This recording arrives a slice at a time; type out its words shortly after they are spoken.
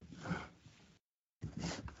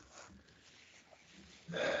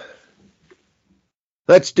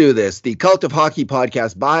Let's do this. The Cult of Hockey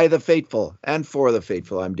podcast by the faithful and for the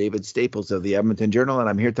faithful. I'm David Staples of the Edmonton Journal, and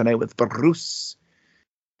I'm here tonight with Bruce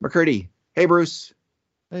McCurdy. Hey, Bruce.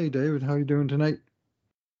 Hey, David. How you doing tonight?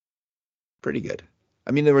 Pretty good.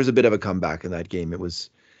 I mean, there was a bit of a comeback in that game. It was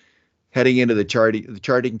heading into the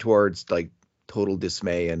charting towards like total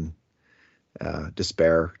dismay and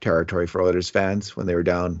despair territory for Oilers fans when they were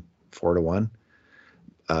down 4-1.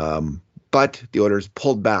 But the Oilers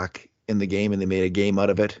pulled back in the game and they made a game out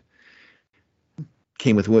of it.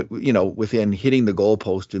 Came within hitting the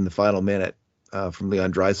goalpost in the final minute from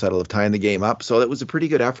Leon Draisaitl of tying the game up. So that was a pretty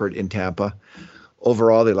good effort in Tampa.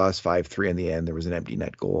 Overall, they lost 5-3 in the end. There was an empty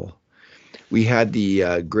net goal. We had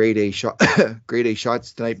the grade A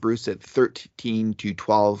shots tonight, Bruce, at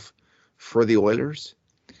 13-12 for the Oilers.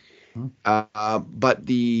 But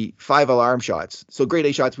the 5 alarm shots, so grade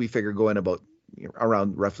A shots we figure go in about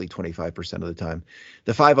around roughly 25% of the time.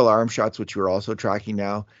 The 5 alarm shots, which we're also tracking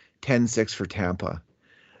now, 10-6 for Tampa.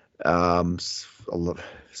 Some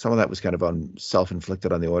of that was kind of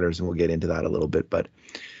self-inflicted on the Oilers, and we'll get into that a little bit, but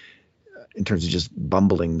in terms of just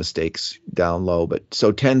bumbling mistakes down low. But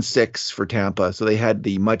so 10-6 for Tampa. So they had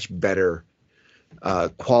the much better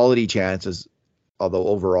quality chances, although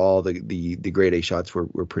overall the grade A shots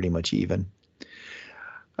were pretty much even.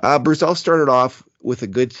 Bruce, I'll start it off with a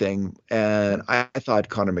good thing, and I thought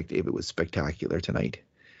Connor McDavid was spectacular tonight.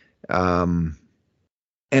 And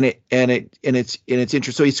it's interesting.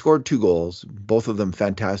 So he scored 2 goals, both of them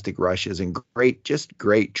fantastic rushes and great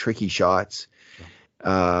tricky shots.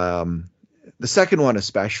 The second one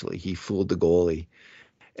especially, he fooled the goalie.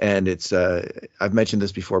 And it's I've mentioned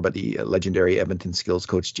this before, but the legendary Edmonton skills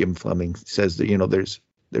coach Jim Fleming says that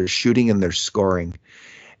there's shooting and there's scoring.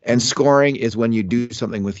 And scoring is when you do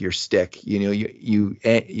something with your stick.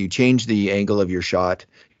 You change the angle of your shot,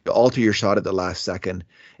 you alter your shot at the last second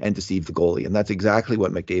and deceive the goalie. And that's exactly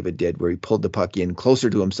what McDavid did, where he pulled the puck in closer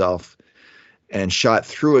to himself and shot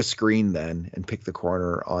through a screen then and picked the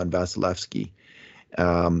corner on Vasilevsky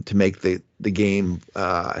to make the game.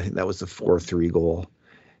 I think that was the 4-3 goal.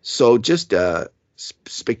 So just a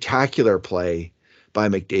spectacular play by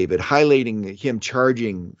McDavid, highlighting him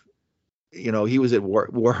charging. He was at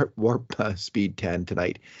warp speed 10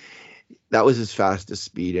 tonight. That was his fastest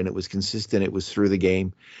speed, and it was consistent. It was through the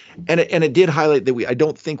game, and it did highlight that I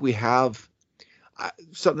don't think we have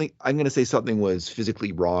something. I'm going to say something was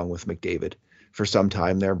physically wrong with McDavid for some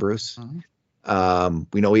time there, Bruce. Mm-hmm.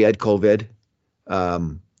 We know he had COVID.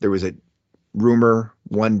 There was a rumor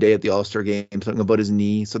one day at the All-Star game, something about his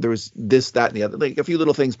knee. So there was this, that, and the other, like a few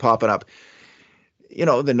little things popping up.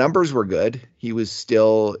 The numbers were good. He was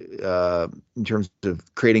still, in terms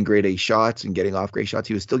of creating grade A shots and getting off grade shots,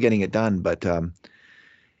 he was still getting it done. But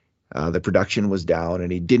the production was down, and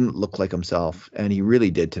he didn't look like himself. And he really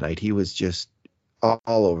did tonight. He was just all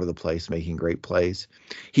over the place, making great plays.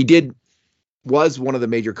 He was one of the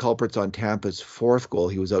major culprits on Tampa's 4th goal.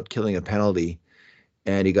 He was out killing a penalty,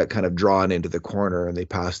 and he got kind of drawn into the corner, and they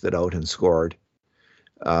passed it out and scored.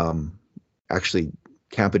 Actually,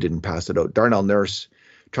 Tampa didn't pass it out. Darnell Nurse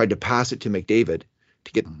tried to pass it to McDavid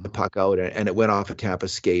to get the puck out, and it went off a Tampa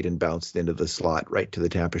skate and bounced into the slot right to the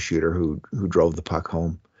Tampa shooter who drove the puck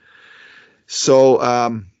home. So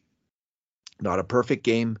not a perfect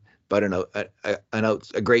game, but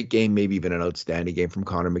a great game, maybe even an outstanding game from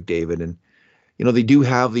Connor McDavid. And they do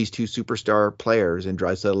have these 2 superstar players in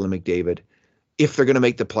Draisaitl and McDavid. If they're going to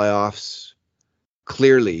make the playoffs,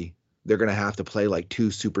 clearly they're going to have to play like 2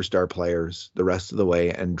 superstar players the rest of the way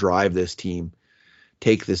and drive this team,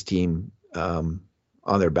 take this team on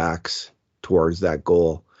their backs towards that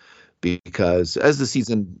goal. Because as the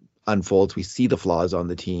season unfolds, we see the flaws on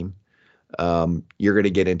the team. You're going to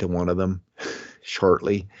get into one of them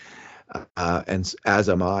shortly, and as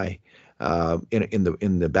am I, in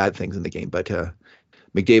the bad things in the game. But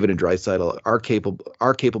McDavid and Draisaitl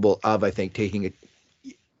are capable of, I think, taking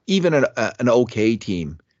even an okay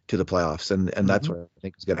team to the playoffs, and that's what I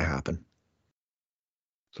think is going to happen.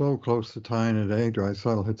 So close to tying it,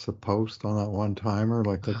 Draisaitl hits the post on that one-timer.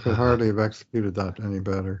 Like, they could hardly have executed that any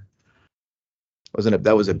better. Wasn't it?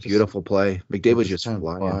 That was a beautiful play. McDavid was just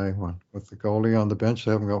flying. With the goalie on the bench,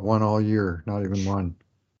 they haven't got one all year. Not even one.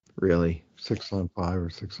 Really? 6-on-5 or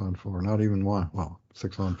 6-on-4. Not even one. Well,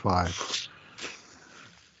 6-on-5.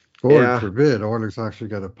 Lord forbid Oilers actually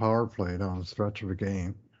got a power play down the stretch of a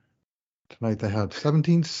game. Tonight they had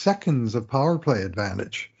 17 seconds of power play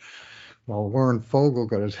advantage, while Warren Fogle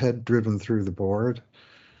got his head driven through the board.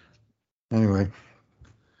 Anyway,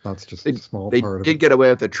 that's just a small part of it. They did get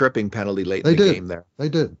away with a tripping penalty late in the game there. They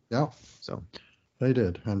did, yeah. So they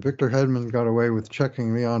did. And Victor Hedman got away with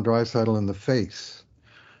checking Leon Draisaitl in the face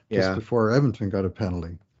just Yeah. before Edmonton got a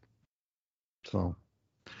penalty. So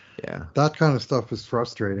Yeah. that kind of stuff is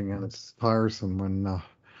frustrating, and it's tiresome when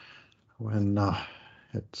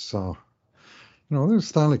it's they're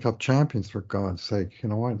Stanley Cup champions, for God's sake. You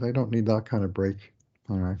know what? They don't need that kind of break.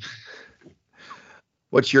 All right.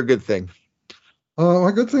 What's your good thing?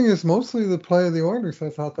 My good thing is mostly the play of the Oilers.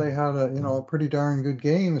 I thought they had a pretty darn good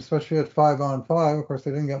game, especially at 5-on-5. Of course,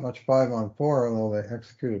 they didn't get much 5-on-4, although they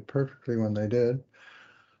executed perfectly when they did.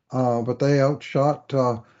 But they outshot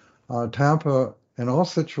Tampa in all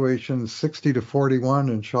situations,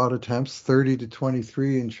 60-41 in shot attempts,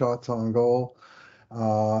 30-23 in shots on goal,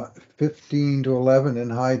 15-11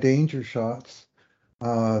 in high danger shots.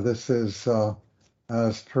 This is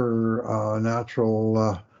as per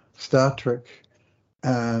natural stat trick.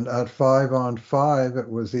 And at 5-on-5, it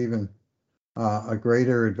was even a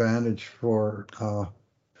greater advantage for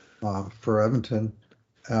Edmonton.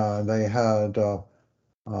 They had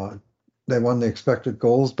they won the expected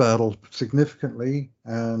goals battle significantly,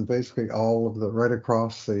 and basically all of right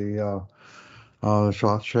across the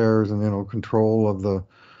shot shares and control of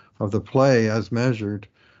the play as measured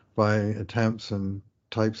by attempts and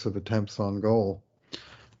types of attempts on goal.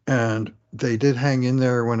 And they did hang in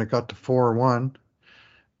there when it got to 4-1.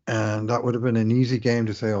 And that would have been an easy game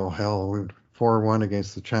to say, oh, hell, we're 4-1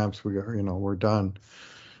 against the champs. We're done.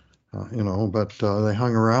 But they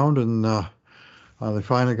hung around, and they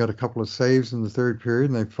finally got a couple of saves in the third period,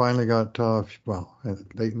 and they finally got,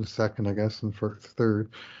 late in the second, I guess, and for third,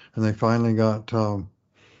 and they finally were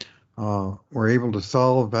able to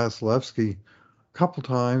solve Vasilevsky a couple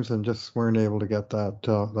times and just weren't able to get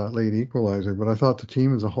that late equalizer. But I thought the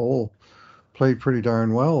team as a whole played pretty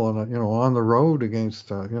darn well on the road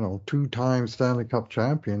against two-time Stanley Cup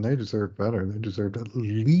champion. They deserved better. They deserved at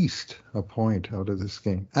least a point out of this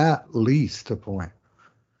game. At least a point.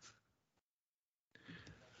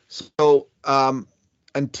 So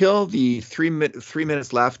until the 3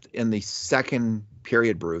 minutes left in the second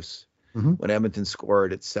period, Bruce, when Edmonton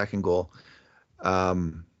scored its second goal,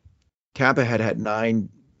 Tampa had 9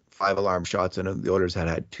 5-alarm shots, and the Oilers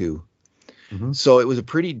had 2. So it was a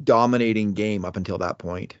pretty dominating game up until that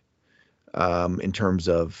point, in terms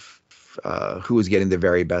of who was getting the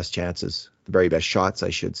very best chances, the very best shots, I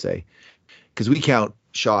should say, because we count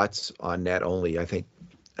shots on net only. I think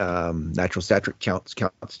natural stat trick counts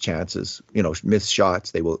chances. Missed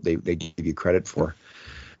shots they give you credit for.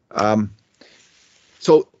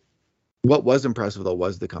 So what was impressive though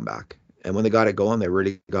was the comeback, and when they got it going, they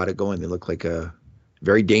really got it going. They looked like a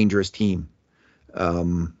very dangerous team.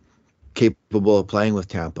 Capable of playing with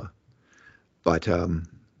Tampa, but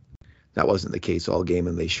that wasn't the case all game,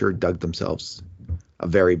 and they sure dug themselves a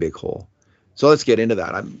very big hole. So let's get into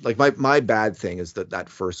that. I'm like my bad thing is that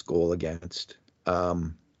first goal against.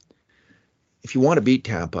 If you want to beat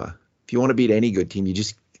Tampa, if you want to beat any good team,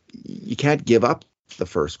 you can't give up the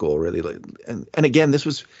first goal really. And again, this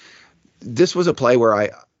was a play where I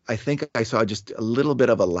think I saw just a little bit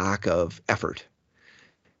of a lack of effort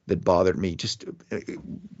that bothered me. Just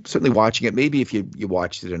certainly watching it. Maybe if you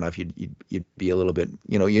watched it enough, you'd be a little bit,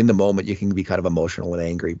 in the moment you can be kind of emotional and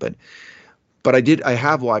angry. But I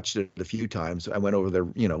have watched it a few times. I went over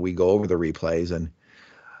we go over the replays, and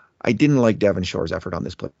I didn't like Devon Shore's effort on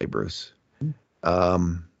this play, Bruce.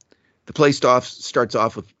 The play starts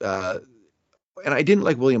off with, and I didn't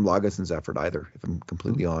like William Lagesson's effort either, if I'm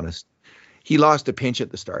completely honest. He lost a pinch at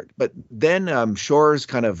the start, but then Shore's it's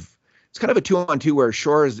kind of a 2-on-2 where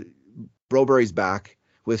Broberry's back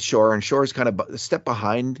with Shore, and Shore's kind of a step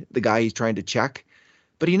behind the guy he's trying to check,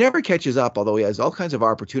 but he never catches up, although he has all kinds of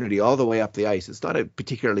opportunity all the way up the ice. It's not a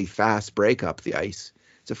particularly fast break up the ice.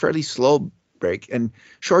 It's a fairly slow break, and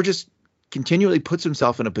Shore just continually puts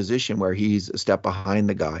himself in a position where he's a step behind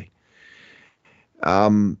the guy.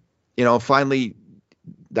 Finally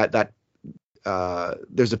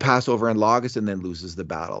there's a pass over, and Lagesson then loses the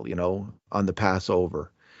battle, on the pass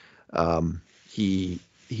over. He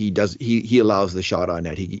allows the shot on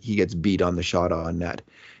net. He gets beat on the shot on net.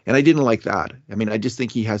 And I didn't like that. I mean, I just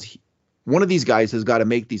think one of these guys has got to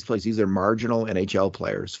make these plays. These are marginal NHL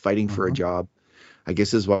players fighting for a job. I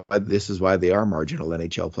guess this is why they are marginal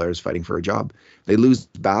NHL players fighting for a job. They lose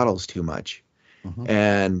battles too much.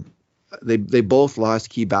 And they both lost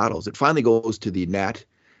key battles. It finally goes to the net,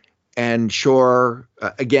 and Shore,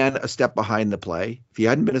 again, a step behind the play. If he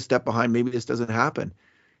hadn't been a step behind, maybe this doesn't happen.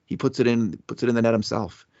 He puts it in the net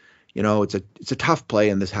himself. It's a tough play,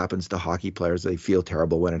 and this happens to hockey players. They feel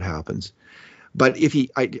terrible when it happens. But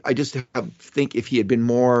I just think if he had been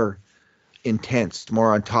more intense,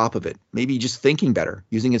 more on top of it, maybe just thinking better,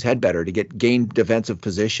 using his head better to gain defensive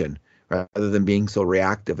position rather than being so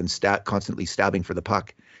reactive and constantly stabbing for the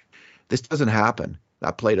puck, This doesn't happen.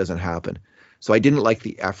 That play doesn't happen. So I didn't like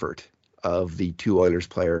the effort of the two Oilers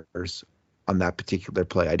players on that particular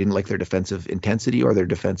play. I didn't like their defensive intensity or their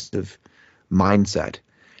defensive mindset.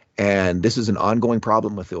 And this is an ongoing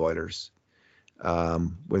problem with the Oilers,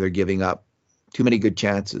 where they're giving up too many good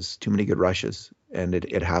chances, too many good rushes, and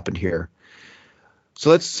it happened here. So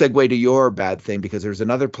let's segue to your bad thing, because there's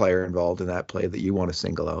another player involved in that play that you want to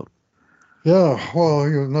single out. Yeah, well,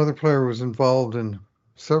 another player was involved in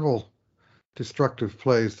several destructive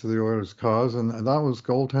plays to the Oilers' cause, and that was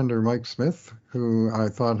goaltender Mike Smith, who I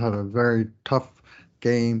thought had a very tough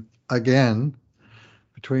game again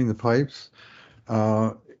between the pipes.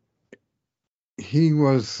 He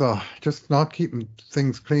was just not keeping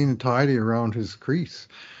things clean and tidy around his crease,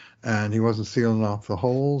 and he wasn't sealing off the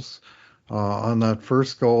holes. On that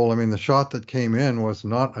first goal, I mean, the shot that came in was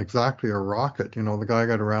not exactly a rocket. The guy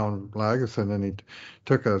got around Lagesson and he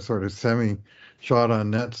took a sort of semi shot on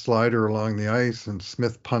net slider along the ice, and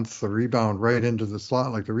Smith punts the rebound right into the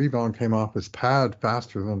slot. Like the rebound came off his pad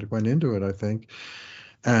faster than it went into it, I think.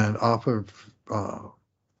 And off of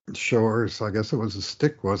Shores, I guess it was a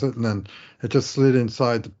stick, was it? And then it just slid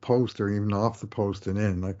inside the post or even off the post and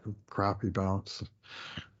in, like a crappy bounce.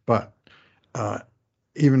 But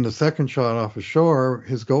even the second shot off of Shore,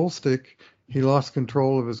 his goal stick, he lost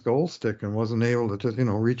control of his goal stick and wasn't able to just,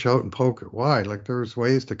 reach out and poke it wide. Like there was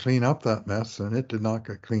ways to clean up that mess, and it did not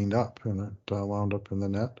get cleaned up, and it wound up in the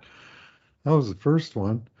net. That was the first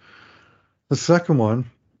one. The second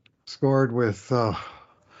one, scored with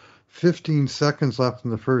 15 seconds left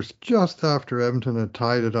in the first, just after Edmonton had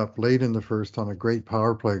tied it up late in the first on a great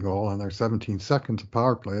power play goal, and their 17 seconds of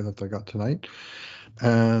power play that they got tonight.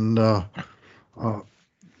 And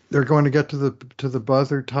they're going to get to the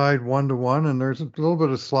buzzer tied 1-1, and there's a little bit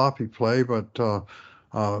of sloppy play, but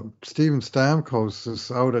Steven Stamkos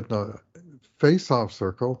is out at the face-off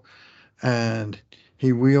circle, and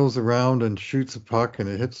he wheels around and shoots a puck, and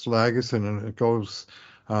it hits Lagesson, and it goes.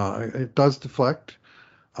 It does deflect,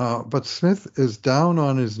 but Smith is down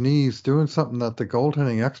on his knees doing something that the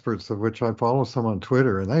goaltending experts, of which I follow some on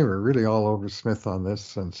Twitter, and they were really all over Smith on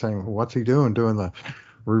this and saying, "What's he doing? Doing the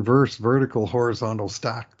reverse vertical horizontal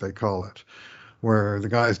stack," they call it, where the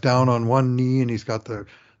guy's down on one knee and he's got the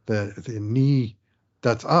knee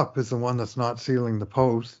that's up is the one that's not sealing the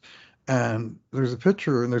post. And there's a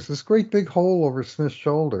picture, and there's this great big hole over Smith's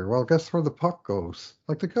shoulder. Well, guess where the puck goes?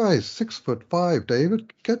 Like, the guy is 6'5",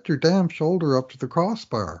 David. Get your damn shoulder up to the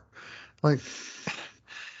crossbar. Like,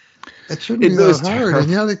 it shouldn't be that hard. Terrible. And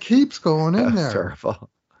yet it keeps going in there. Terrible.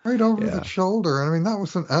 Right over the shoulder. And I mean, that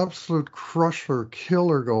was an absolute crusher,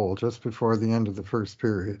 killer goal just before the end of the first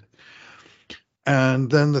period. And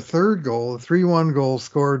then the third goal, the 3-1 goal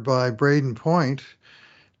scored by Braden Point.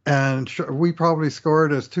 And we probably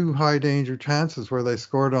scored as two high danger chances where they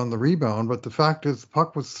scored on the rebound. But the fact is, the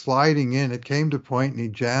puck was sliding in. It came to Point and he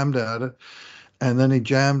jammed at it. And then he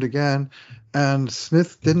jammed again. And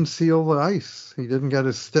Smith didn't seal the ice. He didn't get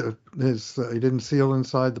he didn't seal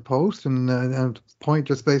inside the post. And Point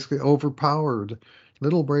just basically overpowered.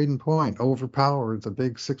 Little Braden Point overpowered the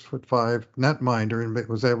big 6'5" netminder and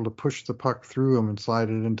was able to push the puck through him and slide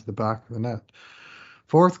it into the back of the net.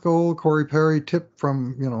 Fourth goal, Corey Perry tipped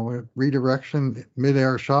from, redirection,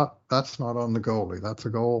 midair shot. That's not on the goalie. That's a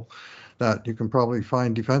goal that you can probably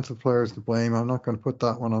find defensive players to blame. I'm not going to put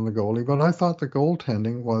that one on the goalie, but I thought the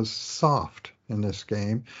goaltending was soft in this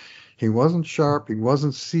game. He wasn't sharp. He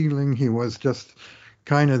wasn't sealing. He was just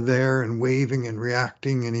kind of there and waving and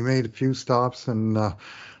reacting, and he made a few stops, and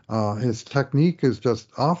his technique is just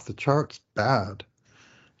off the charts bad.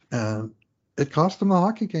 And it cost him the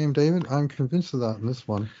hockey game, David. I'm convinced of that in this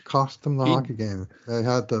one. Cost them the hockey game. They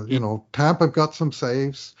had Tampa got some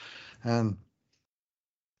saves and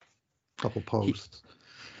a couple posts.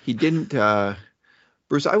 He didn't,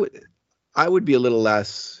 Bruce, I would be a little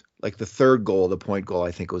less, like the third goal, the Point goal,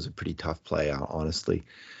 I think was a pretty tough play, honestly.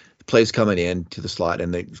 The play's coming in to the slot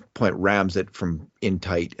and the Point rams it from in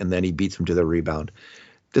tight, and then he beats him to the rebound.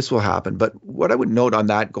 This will happen. But what I would note on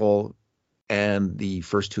that goal and the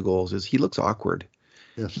first two goals is he looks awkward.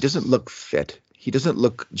 Yes. He doesn't look fit. He doesn't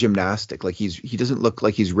look gymnastic. Like he doesn't look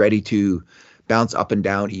like he's ready to bounce up and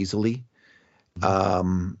down easily.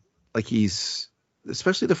 Like he's,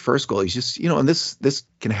 especially the first goal, he's just, and this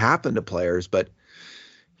can happen to players, but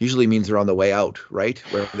usually means they're on the way out, right?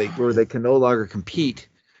 Where they can no longer compete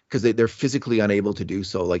because they're physically unable to do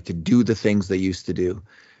so, like to do the things they used to do.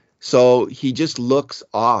 So he just looks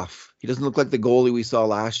off. He doesn't look like the goalie we saw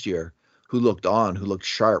last year, who looked on, who looked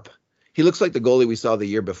sharp. He looks like the goalie we saw the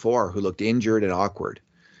year before, who looked injured and awkward.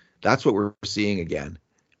 That's what we're seeing again.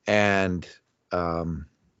 And that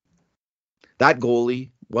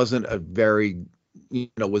goalie wasn't a very,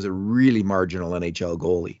 was a really marginal NHL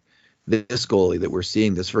goalie. This goalie that we're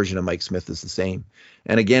seeing, this version of Mike Smith, is the same.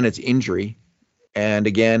 And again, it's injury. And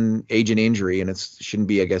again, age and injury. And it shouldn't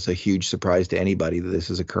be, I guess, a huge surprise to anybody that this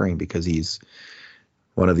is occurring, because he's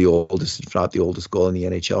one of the oldest, if not the oldest goal in the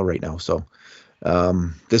NHL right now. So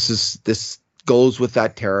this goes with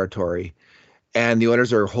that territory. And the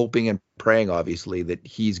Oilers are hoping and praying, obviously, that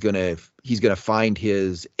he's gonna find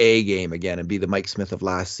his A game again and be the Mike Smith of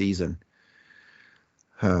last season.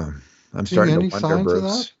 I'm starting to wonder,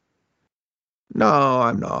 Bruce. No,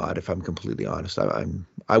 I'm not. If I'm completely honest,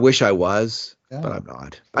 I wish I was, but I'm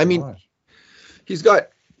not. I mean, he's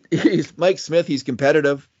Mike Smith. He's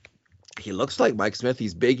competitive. He looks like Mike Smith.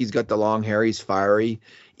 He's big. He's got the long hair. He's fiery.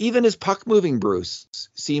 Even his puck moving, Bruce,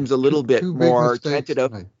 seems a little bit more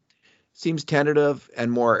tentative. Tonight. Seems tentative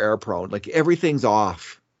and more air prone. Like everything's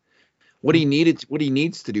off. What he needs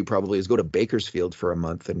to do probably is go to Bakersfield for a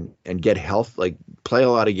month and get health, like play a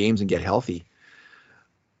lot of games and get healthy.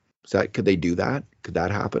 Could they do that? Could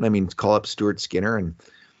that happen? I mean, call up Stuart Skinner and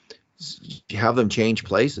have them change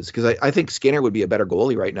places, because I think Skinner would be a better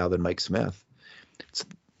goalie right now than Mike Smith.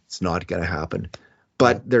 It's not going to happen.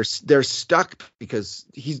 But they're stuck because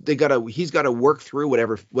he's got to work through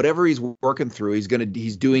whatever he's working through.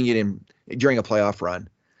 He's doing it during a playoff run,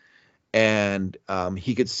 and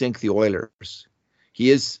he could sink the Oilers. He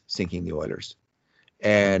is sinking the Oilers,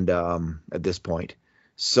 and at this point,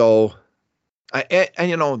 so I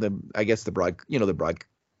guess the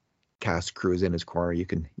broadcast crew is in his corner. You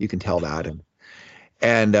can tell that,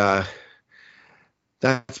 and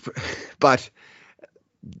that's but.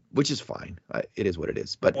 Which is fine. It is what it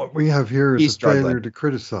is. But what we have here is a failure to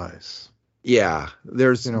criticize. Yeah,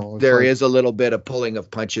 there is a little bit of pulling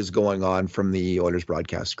of punches going on from the Oilers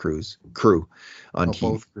broadcast crew on TV.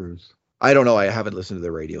 Both crews. I don't know. I haven't listened to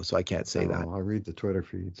the radio, so I can't say that. I read the Twitter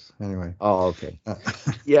feeds anyway. Oh, okay.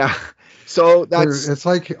 Yeah. So it's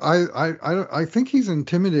like I think he's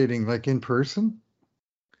intimidating, like in person.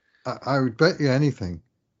 I would bet you anything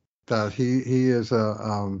that he is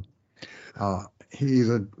he's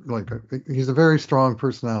a very strong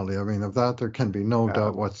personality. I mean, of that there can be no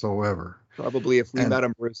doubt whatsoever. Probably if we met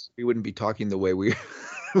him, Bruce, we wouldn't be talking the way we.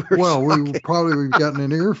 we would probably be getting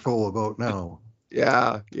an earful about now.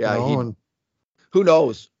 Yeah. Who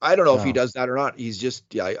knows? I don't know if he does that or not. He's just,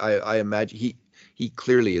 I imagine he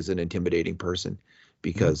clearly is an intimidating person,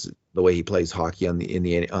 because the way he plays hockey on the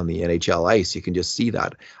NHL ice, you can just see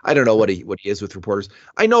that. I don't know what he is with reporters.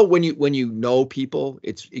 I know when you know people,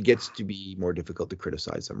 it gets to be more difficult to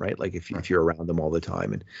criticize them, right? Like if you're around them all the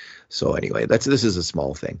time. And so anyway, this is a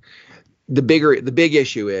small thing. The big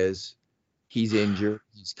issue is he's injured.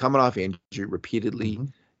 He's coming off injury repeatedly. Mm-hmm.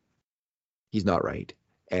 He's not right,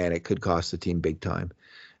 and it could cost the team big time.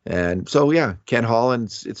 And so Ken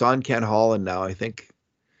Holland, it's on Ken Holland now, I think.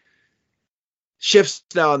 Shifts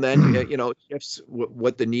now and then, shifts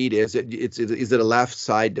what the need is. Is it a left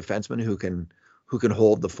side defenseman who can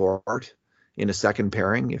hold the fort in a second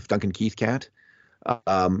pairing if Duncan Keith can't?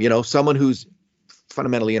 Someone who's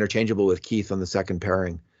fundamentally interchangeable with Keith on the second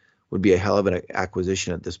pairing would be a hell of an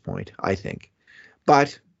acquisition at this point, I think.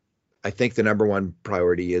 But I think the number one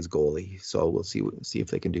priority is goalie. So we'll see if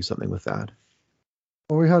they can do something with that.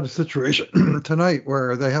 Well, we had a situation tonight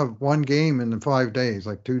where they have one game in 5 days,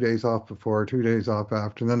 like 2 days off before, 2 days off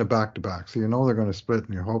after, and then a back-to-back. So they're going to split,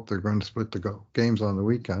 and you hope they're going to split the games on the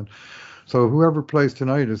weekend. So whoever plays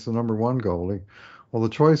tonight is the number one goalie. Well, the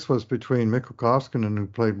choice was between Mikko Koskinen, who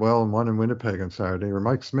played well and won in Winnipeg on Saturday, or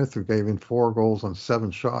Mike Smith, who gave in 4 goals on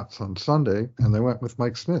 7 shots on Sunday, and they went with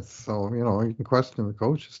Mike Smith. So, you can question the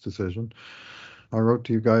coach's decision. I wrote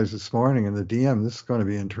to you guys this morning in the DM, this is going to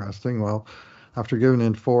be interesting. Well, after giving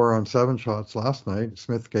in 4 on 7 shots last night,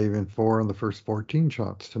 Smith gave in 4 on the first 14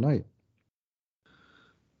 shots tonight.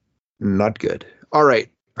 Not good. All right.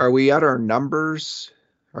 Are we at our numbers?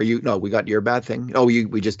 No, we got your bad thing. Oh,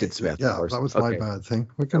 we just did Smith. Yeah, that was my bad thing.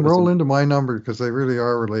 We can roll into my number because they really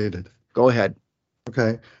are related. Go ahead.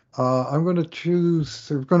 Okay. I'm going to choose,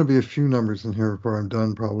 there's going to be a few numbers in here before I'm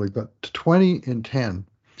done probably, but 20 and 10.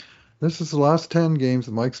 This is the last 10 games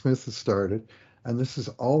that Mike Smith has started. And this is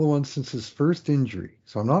all the ones since his first injury.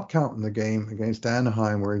 So I'm not counting the game against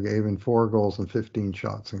Anaheim where he gave in 4 goals and 15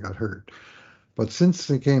 shots and got hurt. But since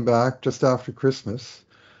he came back just after Christmas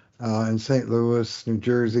in St. Louis, New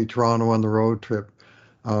Jersey, Toronto on the road trip,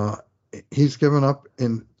 he's given up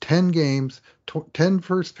in 10 games, 10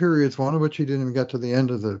 first periods, one of which he didn't even get to the end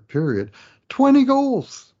of the period, 20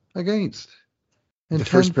 goals against in the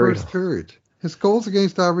 10 first period. His goals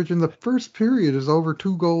against average in the first period is over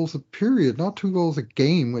 2 goals a period, not 2 goals a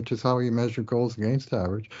game, which is how you measure goals against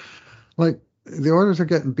average. Like, the Oilers are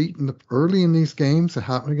getting beaten early in these games. It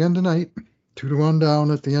happened again tonight. 2-1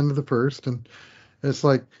 down at the end of the first, and it's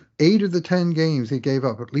like 8 of the 10 games he gave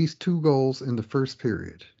up at least 2 goals in the first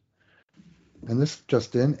period. And this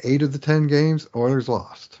just in, 8 of the 10 games, Oilers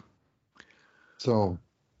lost. So,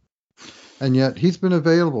 and yet he's been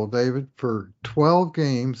available, David, for 12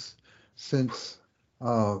 games since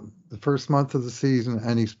the first month of the season,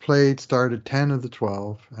 and he's started 10 of the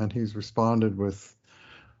 12, and he's responded with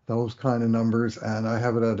those kind of numbers, and I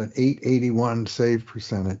have it at an .881 save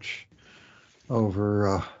percentage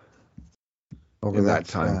over in that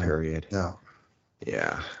time period.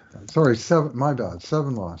 Yeah. Sorry, 7. My bad.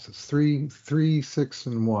 7 losses. 3, 6,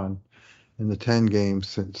 and 1 in the 10 games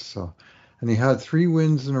since. And he had 3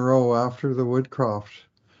 wins in a row after the Woodcroft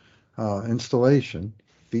installation.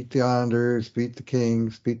 Beat the Islanders, beat the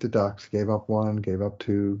Kings, beat the Ducks. Gave up 1, gave up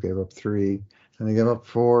 2, gave up 3, and he gave up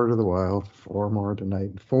 4 to the Wild. 4 more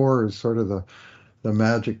tonight. 4 is sort of the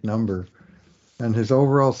magic number. And his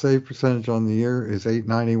overall save percentage on the year is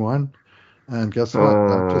 .891. And guess what?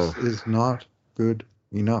 That just is not good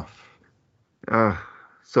enough.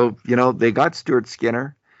 So, they got Stuart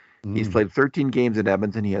Skinner. He's played 13 games in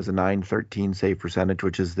Edmonton. He has a .913 save percentage,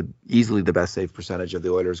 which is easily the best save percentage of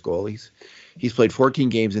the Oilers goalies. He's played 14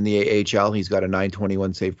 games in the AHL. He's got a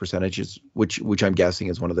 .921 save percentage, which I'm guessing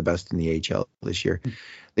is one of the best in the AHL this year.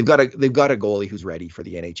 They've got a goalie who's ready for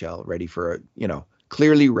the NHL, ready for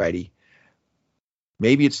clearly ready.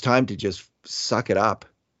 Maybe it's time to just suck it up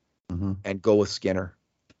and go with Skinner.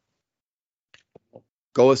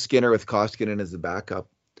 Go with Skinner with Koskinen as the backup.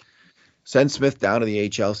 Send Smith down to the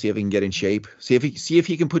AHL, see if he can get in shape. See if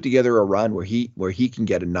he can put together a run where he can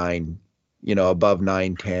get a 9, above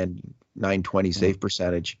 910, 920 save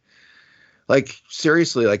percentage. Like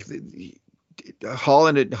seriously, like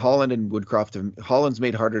Holland and Woodcroft. Holland's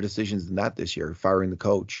made harder decisions than that this year, firing the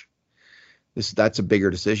coach. That's a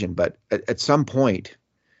bigger decision, but at some point,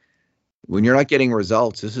 when you're not getting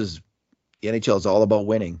results, the NHL is all about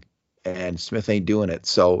winning, and Smith ain't doing it.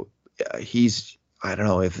 So I don't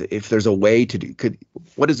know if there's a way to do.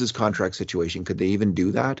 What is his contract situation? Could they even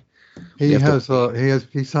do that? He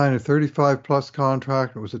signed a 35+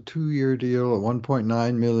 contract. It was a 2-year deal at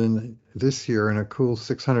 $1.9 million this year, and a cool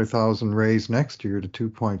 $600,000 raise next year to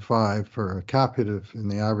 2.5 for a cap hit in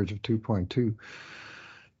the average of 2.2.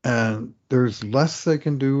 And there's less they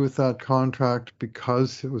can do with that contract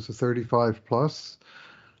because it was a 35+.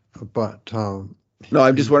 But no,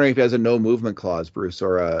 I'm just wondering if he has a no movement clause, Bruce,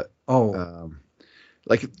 or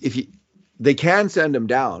like they can send him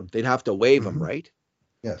down, they'd have to waive him, right?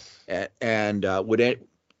 Yes. And I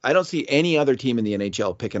don't see any other team in the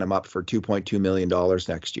NHL picking him up for $2.2 million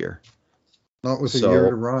next year. Not with a year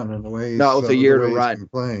to run, and the way not with a year to run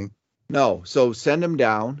playing. No, so send him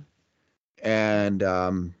down, and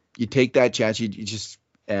you take that chance. You just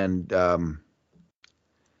call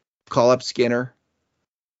up Skinner.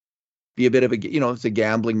 Be a bit of it's a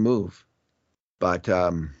gambling move, but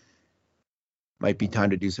might be time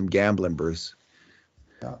to do some gambling, Bruce.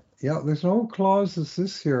 Yeah. There's no clauses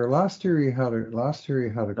this year. Last year he had a.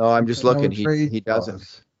 No, I'm just looking. He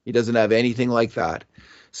doesn't. He doesn't have anything like that.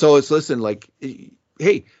 So it's like,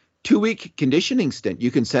 hey, 2-week conditioning stint.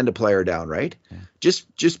 You can send a player down, right? Yeah.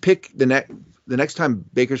 Just pick the next time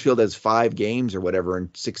Bakersfield has 5 games or whatever,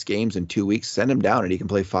 in 6 games in 2 weeks. Send him down, and he can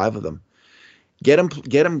play 5 of them. Get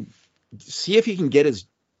him. See if he can get his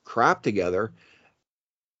crap together.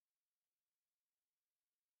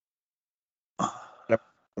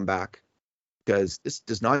 Come back, because this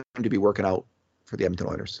does not seem to be working out for the Edmonton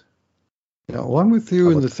Oilers. Yeah, well, I'm with you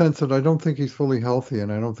in the sense that I don't think he's fully healthy,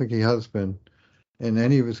 and I don't think he has been in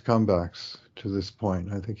any of his comebacks to this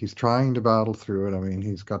point. I think he's trying to battle through it. I mean,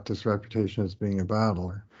 he's got this reputation as being a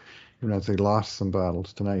battler, even as he lost some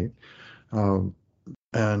battles tonight.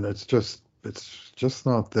 And it's just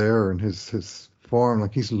not there in his form.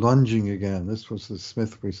 Like, he's lunging again. This was the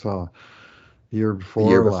Smith we saw the year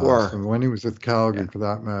before. And when he was with Calgary, for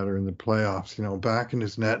that matter, in the playoffs, back in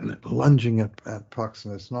his net and lunging at pucks.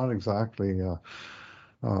 And it's not exactly a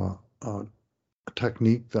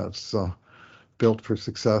technique that's built for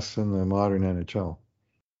success in the modern NHL.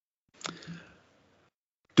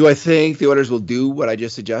 Do I think the Oilers will do what I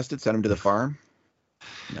just suggested? Send him to the farm?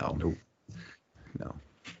 No.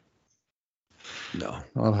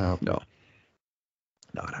 Not happening. No.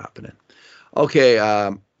 Not happening.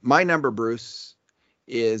 Okay, my number, Bruce,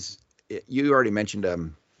 is, you already mentioned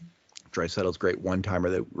Draisaitl's great one-timer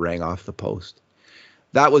that rang off the post.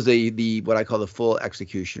 That was the what I call the full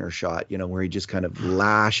executioner shot, where he just kind of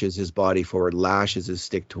lashes his body forward, lashes his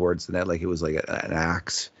stick towards the net like it was like an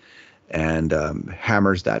axe, and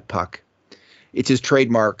hammers that puck. It's his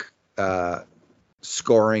trademark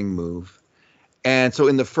scoring move. And so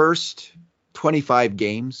in the first 25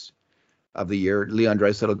 games of the year, Leon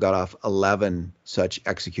Draisaitl got off 11 such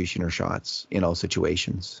executioner shots in all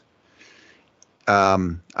situations.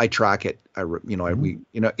 I track it. We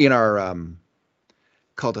in our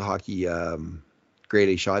Cult of Hockey grade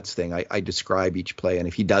A shots thing, I describe each play, and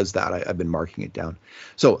if he does that, I've been marking it down.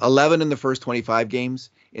 So 11 in the first 25 games.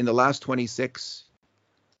 In the last 26,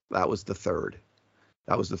 that was the third.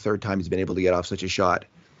 That was the third time he's been able to get off such a shot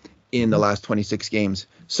in the last 26 games.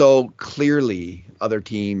 So clearly other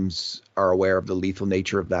teams are aware of the lethal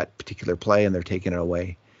nature of that particular play, and they're taking it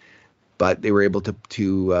away. But they were able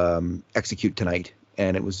to execute tonight,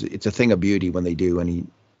 and it's a thing of beauty when they do. And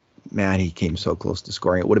he came so close to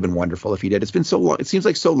scoring. It would have been wonderful if he did. It's been so long. It seems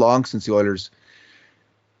like so long since the Oilers,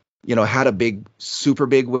 had a super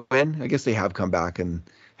big win. I guess they have come back and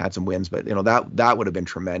had some wins, but that would have been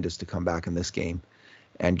tremendous to come back in this game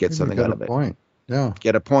and get something out of it. Point. Yeah.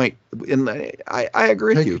 Get a point. I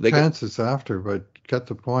agree with you. Take chances after, but get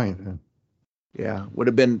the point. Yeah, would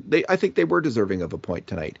have been. I think they were deserving of a point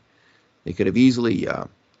tonight. They could have easily got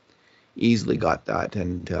that,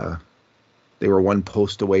 and they were one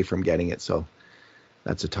post away from getting it. So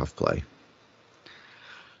that's a tough play.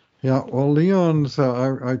 Yeah, well, Leon's.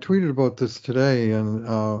 I tweeted about this today,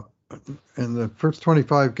 and in the first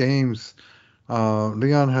 25 games,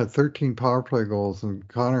 Leon had 13 power play goals, and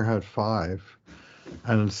Connor had 5.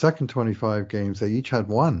 And in the second 25 games, they each had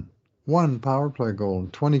one power play goal in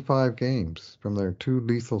 25 games from their 2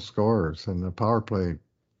 lethal scorers. And the power play,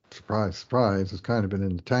 surprise, surprise, has kind of been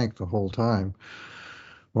in the tank the whole time.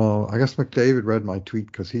 Well, I guess McDavid read my tweet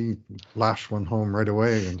because he lashed one home right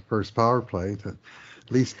away in the first power play to at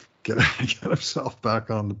least get himself back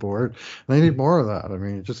on the board. And they need more of that. I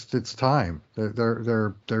mean, it's time.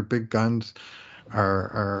 Their big guns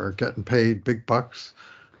are getting paid big bucks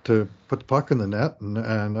to put the puck in the net,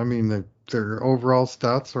 and I mean their overall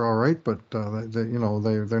stats are all right, but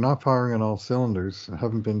they're not firing on all cylinders.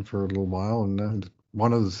 Haven't been for a little while, and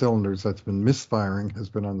one of the cylinders that's been misfiring has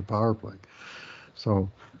been on the power play. So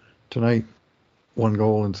tonight, 1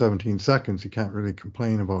 goal in 17 seconds. You can't really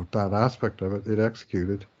complain about that aspect of it. It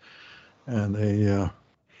executed, and they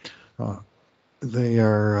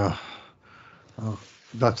are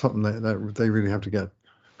that's something that they really have to get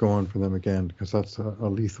going for them again, because that's a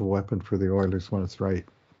lethal weapon for the Oilers when it's right.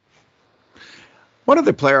 One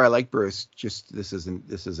other player I like, Bruce, just this is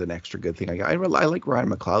an extra good thing. I like Ryan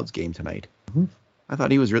McLeod's game tonight. Mm-hmm. I thought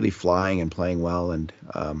he was really flying and playing well, and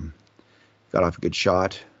got off a good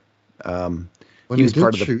shot. When he was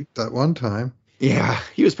part of shoot that one time. Yeah,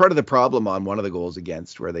 he was part of the problem on one of the goals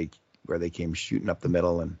against, where they came shooting up the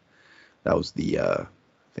middle, and that was I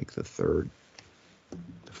think the third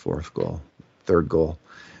fourth goal, third goal,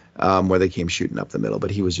 where they came shooting up the middle.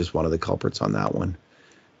 But he was just one of the culprits on that one,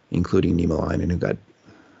 including Niemelainen,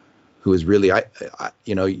 who was really, I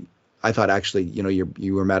thought actually,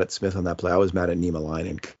 you were mad at Smith on that play. I was mad at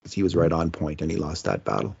Niemelainen because he was right on point and he lost that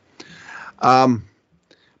battle.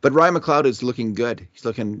 But Ryan McLeod is looking good. He's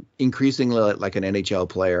looking increasingly like an NHL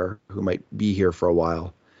player who might be here for a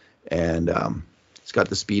while. And he's got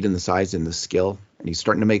the speed and the size and the skill, and he's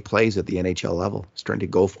starting to make plays at the NHL level. He's starting to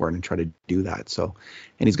go for it and try to do that. So,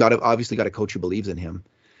 and he's obviously got a coach who believes in him.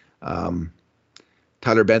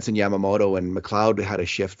 Tyler Benson, Yamamoto, and McLeod had a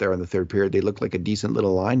shift there in the third period. They looked like a decent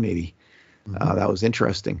little line, maybe. Mm-hmm. That was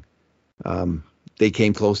interesting. They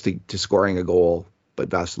came close to scoring a goal, but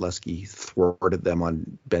Vasilevsky thwarted them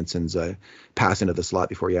on Benson's pass into the slot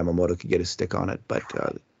before Yamamoto could get his stick on it. But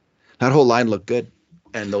that whole line looked good,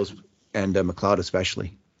 and McLeod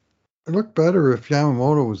especially. It looked better if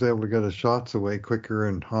Yamamoto was able to get his shots away quicker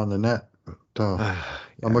and on the net. But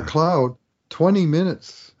McLeod, 20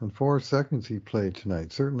 minutes and 4 seconds he played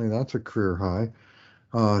tonight. Certainly that's a career high.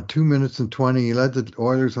 2 minutes and 20. He led the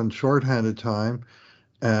Oilers on shorthanded time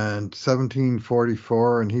and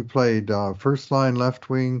 17:44. And he played first line left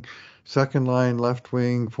wing, second line left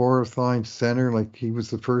wing, fourth line center. Like he was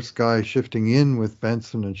the first guy shifting in with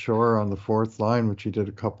Benson and Shore on the fourth line, which he did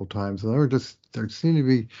a couple times. And they seem to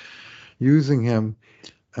be using him.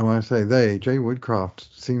 And when I say they, Jay Woodcroft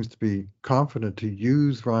seems to be confident to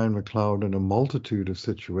use Ryan McLeod in a multitude of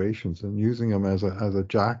situations and using him as a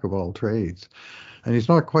jack of all trades. And he's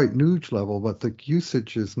not quite Nuge level, but the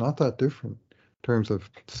usage is not that different in terms of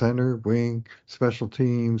center, wing, special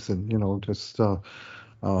teams, and, just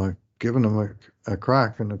giving him a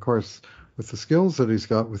crack. And of course, with the skills that he's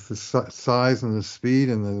got, with the size and the speed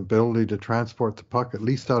and the ability to transport the puck at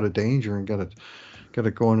least out of danger and get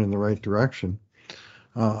it going in the right direction.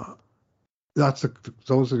 Those are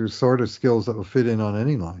the sort of skills that will fit in on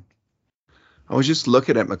any line. I was just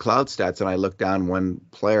looking at McLeod stats, and I looked down one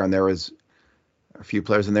player, and there was a few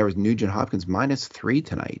players, and there was Nugent Hopkins -3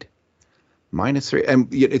 tonight. -3. And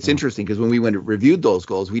it's interesting because when we went and reviewed those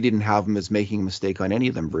goals, we didn't have him as making a mistake on any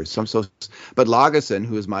of them, Bruce. But Lagesson,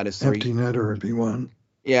 who was -3. Empty netter would be one.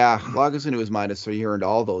 Yeah, Lagesson, who was -3, earned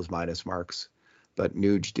all those minus marks. But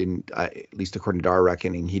Nuge didn't, at least according to our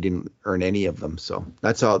reckoning, he didn't earn any of them. So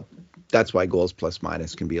that's why goals plus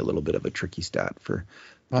minus can be a little bit of a tricky stat to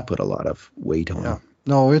put a lot of weight on. Yeah.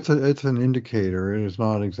 No, it's an indicator. It is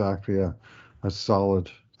not exactly a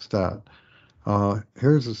solid stat.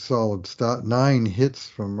 Here's a solid stat: 9 hits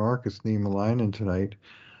from Markus Niemelainen tonight,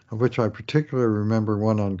 of which I particularly remember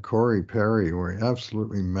one on Corey Perry, where he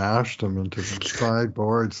absolutely mashed him into the side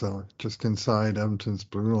boards, just inside Edmonton's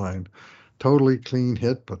blue line. Totally clean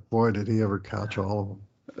hit, but boy, did he ever catch all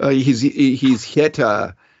of them.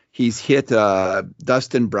 He's hit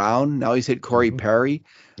Dustin Brown. Now he's hit Corey Perry.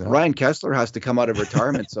 Yeah. Ryan Kessler has to come out of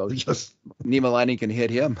retirement, so Niemelainen can hit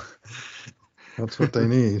him. That's what they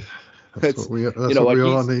need. That's what we want.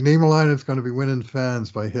 Niemelainen is going to be winning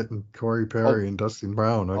fans by hitting Corey Perry and Dustin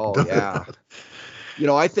Brown. Yeah.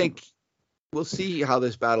 I think we'll see how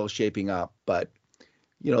this battle is shaping up, but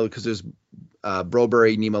because there's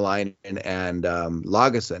Broberry, Niemelainen, and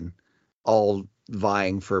Lagesson all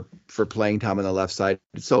vying for playing time on the left side.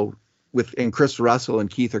 So and Chris Russell and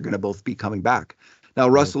Keith are going to both be coming back. Now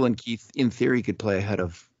Russell and Keith, in theory, could play ahead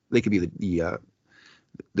of. They could be the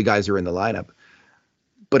guys who are in the lineup.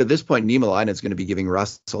 But at this point, Niemelainen is going to be giving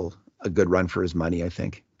Russell a good run for his money, I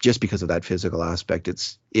think, just because of that physical aspect.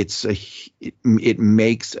 It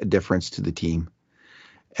makes a difference to the team,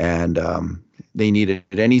 and they need it.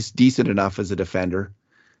 And he's decent enough as a defender.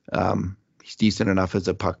 He's decent enough as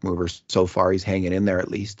a puck mover. So far, he's hanging in there at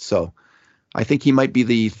least. So I think he might be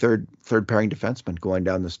the third pairing defenseman going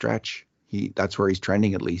down the stretch. That's where he's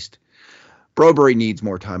trending at least. Broberry needs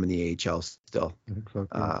more time in the AHL still.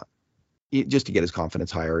 Just to get his confidence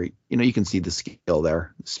higher. You can see the skill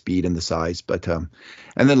there, the speed and the size. But and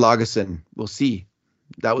then Lagesson, we'll see.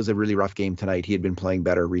 That was a really rough game tonight. He had been playing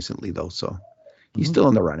better recently, though, so he's still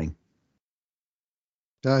in the running.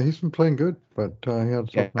 Yeah, he's been playing good, but he had a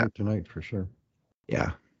tough night tonight for sure.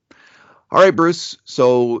 Yeah. All right, Bruce.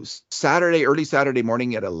 So early Saturday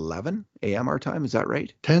morning at 11 a.m. our time. Is that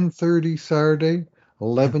right? 10:30 Saturday,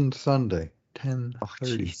 11 Sunday.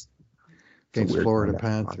 10:30 against Florida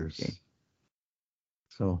Panthers.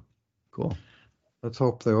 So cool. Let's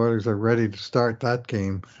hope the Oilers are ready to start that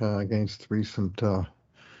game against recent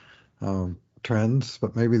trends,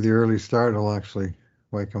 but maybe the early start will actually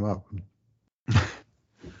wake them up.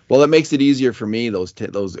 Well, it makes it easier for me,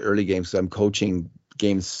 those early games, because I'm coaching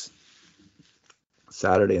games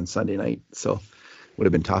Saturday and Sunday night, so it would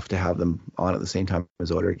have been tough to have them on at the same time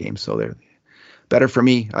as Oilers games. So they're better for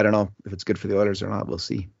me. I don't know if it's good for the Oilers or not. We'll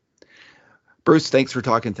see. Bruce, thanks for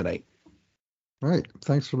talking tonight. All right.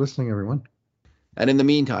 Thanks for listening, everyone. And in the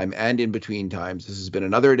meantime, and in between times, this has been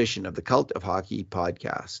another edition of the Cult of Hockey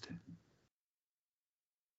podcast.